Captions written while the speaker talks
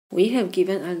We have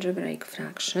given algebraic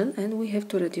fraction and we have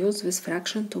to reduce this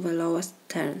fraction to the lowest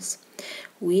terms.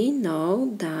 We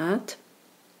know that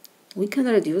we can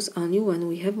reduce only when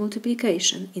we have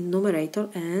multiplication in numerator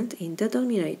and in the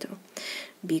denominator,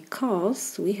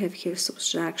 because we have here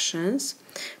subtractions.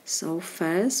 So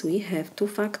first we have to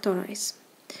factorize.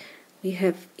 We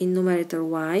have in numerator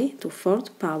y to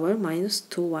fourth power minus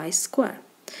 2y squared.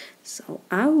 So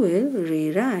I will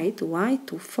rewrite y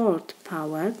to fourth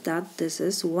power, that this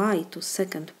is y to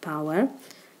second power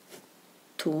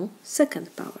to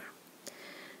second power.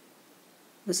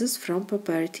 This is from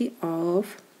property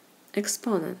of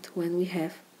exponent. When we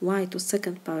have y to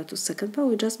second power,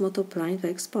 we just multiply the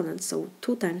exponent. So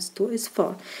 2 times 2 is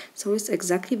 4. So it's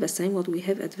exactly the same what we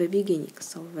have at the beginning.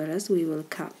 So whereas we will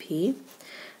copy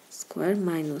square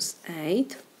minus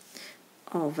 8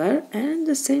 over, and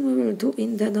the same we will do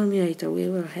in the denominator. We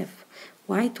will have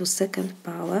y to second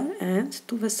power and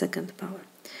to the second power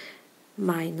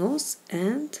minus,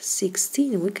 and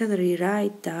 16 we can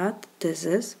rewrite that this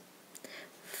is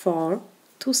 4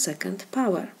 to second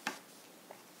power.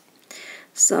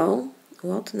 So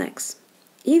what next?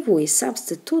 If we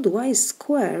substitute y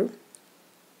squared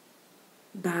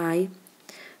by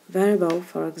variable,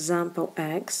 for example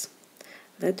x,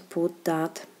 let's put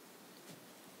that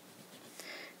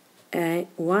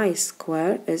y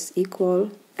squared is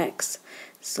equal x.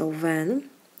 So then,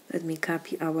 let me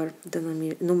copy our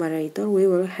numerator. We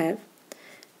will have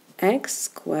x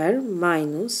squared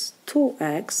minus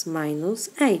 2x minus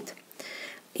 8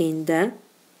 in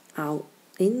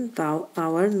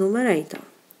our numerator.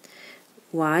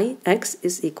 X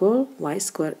is equal y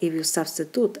squared. If you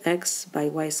substitute x by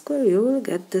y squared, you will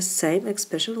get the same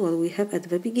expression what we have at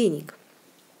the beginning.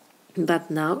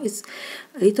 But now it's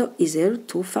a little easier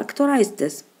to factorize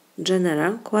this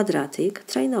general quadratic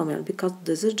trinomial, because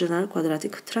this is general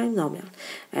quadratic trinomial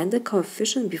and the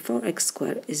coefficient before x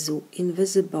squared is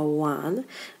invisible 1.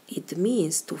 It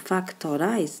means to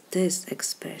factorize this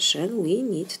expression we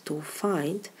need to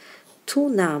find two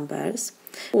numbers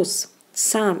whose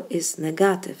sum is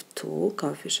negative 2,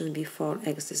 coefficient before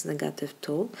x is negative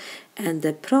 2, and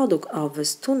the product of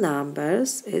these two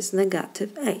numbers is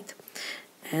negative 8.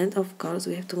 And of course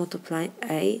we have to multiply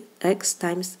x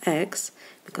times x,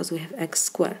 because we have x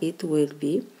squared. It will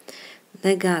be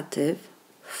negative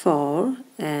 4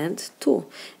 and 2,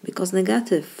 because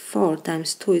negative 4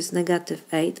 times 2 is negative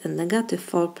 8 and negative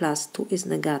 4 plus 2 is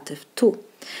negative 2.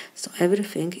 So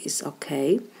everything is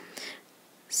okay.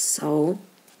 So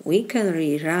we can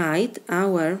rewrite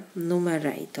our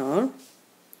numerator.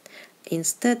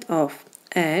 Instead of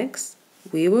x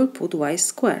we will put y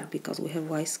squared, because we have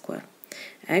y squared.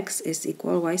 X is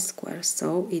equal y squared,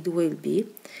 so it will be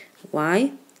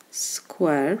y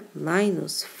squared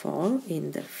minus 4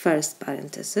 in the first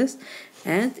parenthesis,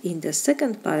 and in the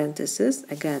second parenthesis,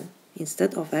 again,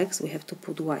 instead of x we have to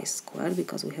put y squared,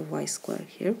 because we have y squared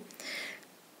here,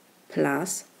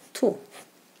 plus 2.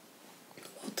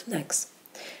 What next?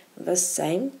 The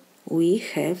same we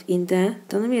have in the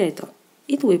denominator.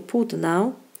 It will put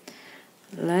now,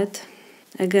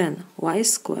 again, y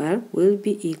squared will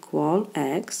be equal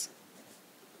x.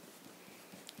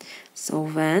 So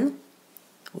then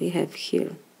we have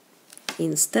here,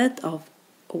 instead of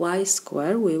y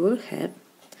squared we will have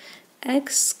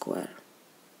x squared.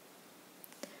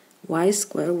 Y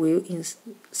squared will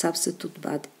substitute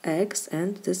but x,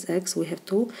 and this x we have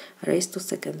to raise to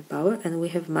second power, and we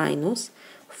have minus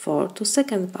 4 to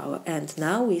second power. And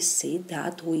now we see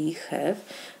that we have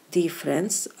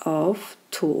difference of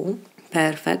two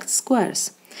perfect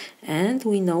squares, and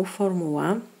we know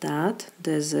formula that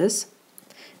this is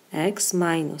x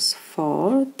minus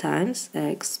 4 times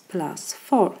x plus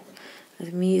 4.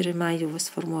 Let me remind you this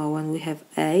formula. When we have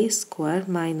a squared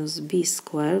minus b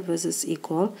squared, this is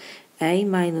equal a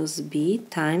minus b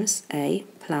times a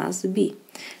plus b.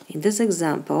 In this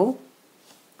example,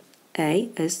 a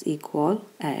is equal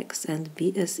x and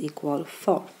b is equal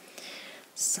 4.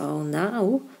 So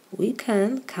now we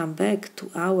can come back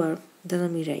to our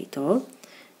denominator,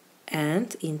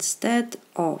 and instead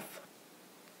of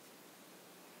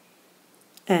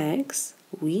x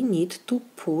we need to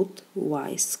put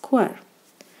y squared.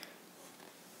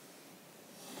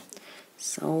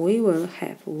 So we will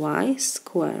have y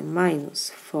squared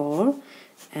minus 4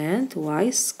 and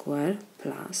y squared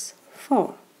plus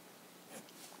 4.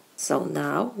 So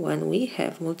now when we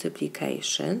have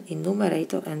multiplication in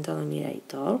numerator and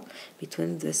denominator,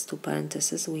 between these two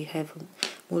parentheses we have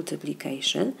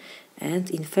multiplication,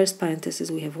 And in first parenthesis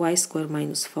we have y squared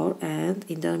minus 4, and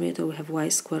in denominator we have y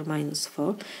squared minus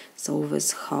 4. So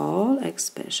this whole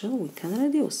expression we can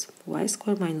reduce. Y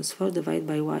squared minus 4 divided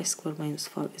by y squared minus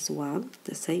 4 is 1,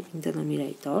 the same in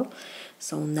denominator.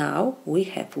 So now we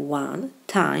have 1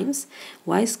 times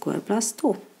y squared plus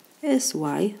 2 is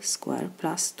y squared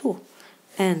plus 2.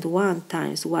 And 1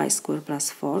 times y squared plus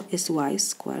 4 is y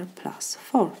squared plus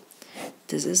 4.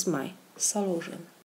 This is my solution.